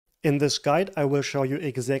In this guide, I will show you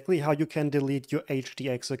exactly how you can delete your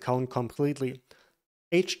HTX account completely.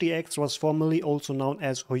 HTX was formerly also known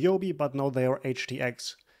as Huobi, but now they are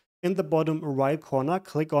HTX. In the bottom right corner,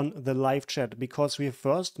 click on the live chat because we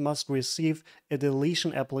first must receive a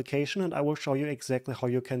deletion application, and I will show you exactly how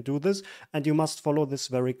you can do this, and you must follow this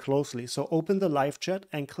very closely. So open the live chat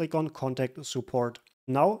and click on contact support.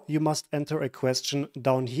 Now you must enter a question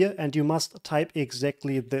down here and you must type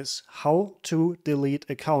exactly this: how to delete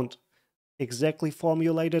account. Exactly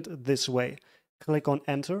formulated this way. Click on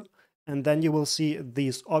enter and then you will see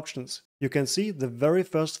these options. You can see the very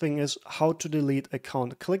first thing is how to delete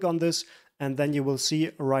account. Click on this and then you will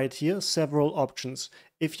see right here several options.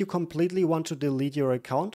 If you completely want to delete your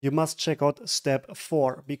account, you must check out step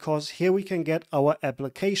 4 because here we can get our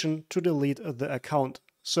application to delete the account.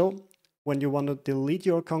 So when you want to delete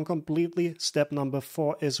your account completely, step number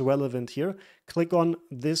 4 is relevant here. Click on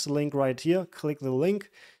this link right here, click the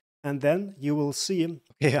link, and then you will see,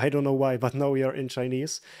 okay, I don't know why, but now we are in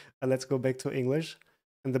Chinese. Let's go back to English.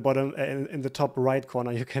 In the bottom, in the top right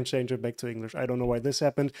corner, you can change it back to English. I don't know why this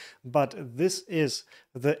happened, but this is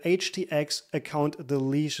the HTX account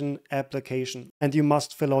deletion application. And you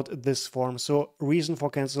must fill out this form. So reason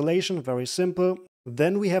for cancellation, very simple.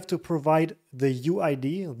 Then we have to provide the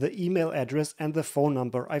UID, the email address, and the phone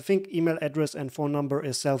number. I think email address and phone number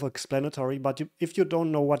is self-explanatory, but if you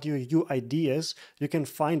don't know what your UID is, you can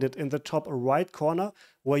find it in the top right corner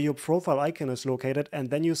where your profile icon is located,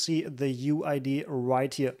 and then you see the UID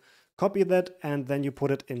right here. Copy that and then you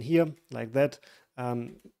put it in here like that.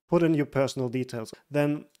 Put in your personal details.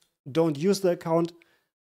 Then don't use the account.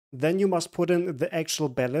 Then you must put in the actual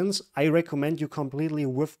balance. I recommend you completely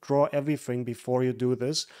withdraw everything before you do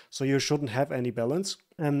this, so you shouldn't have any balance.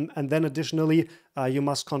 And then additionally, you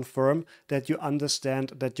must confirm that you understand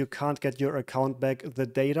that you can't get your account back. The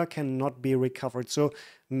data cannot be recovered. So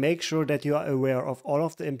make sure that you are aware of all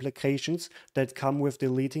of the implications that come with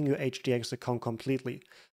deleting your HTX account completely.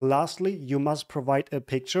 Lastly, you must provide a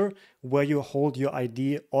picture where you hold your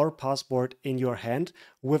ID or passport in your hand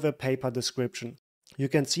with a paper description. You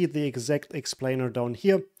can see the exact explainer down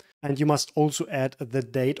here, and you must also add the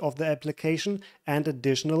date of the application and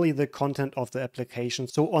additionally the content of the application.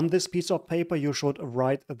 So on this piece of paper, you should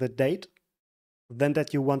write the date, then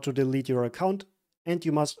that you want to delete your account, and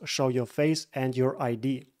you must show your face and your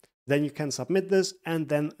ID. Then you can submit this and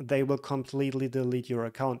then they will completely delete your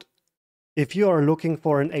account. If you are looking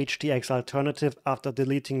for an HTX alternative after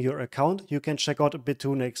deleting your account, you can check out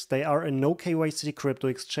Bitunix. They are a no KYC crypto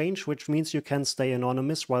exchange, which means you can stay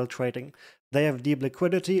anonymous while trading. They have deep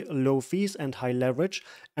liquidity, low fees, and high leverage.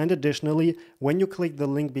 And additionally, when you click the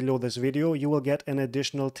link below this video, you will get an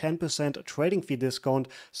additional 10% trading fee discount,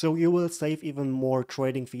 so you will save even more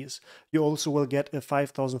trading fees. You also will get a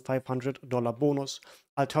 $5,500 bonus.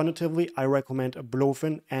 Alternatively, I recommend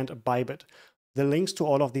Blofin and Bybit. The links to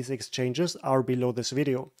all of these exchanges are below this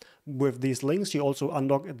video. With these links, you also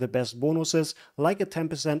unlock the best bonuses, like a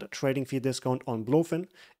 10% trading fee discount on Blofin,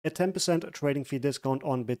 a 10% trading fee discount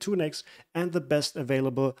on Bitunix, and the best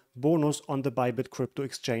available bonus on the Bybit crypto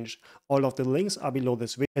exchange. All of the links are below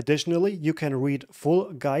this video. Additionally, you can read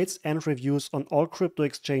full guides and reviews on all crypto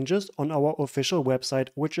exchanges on our official website,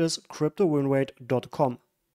 which is cryptowinrate.com.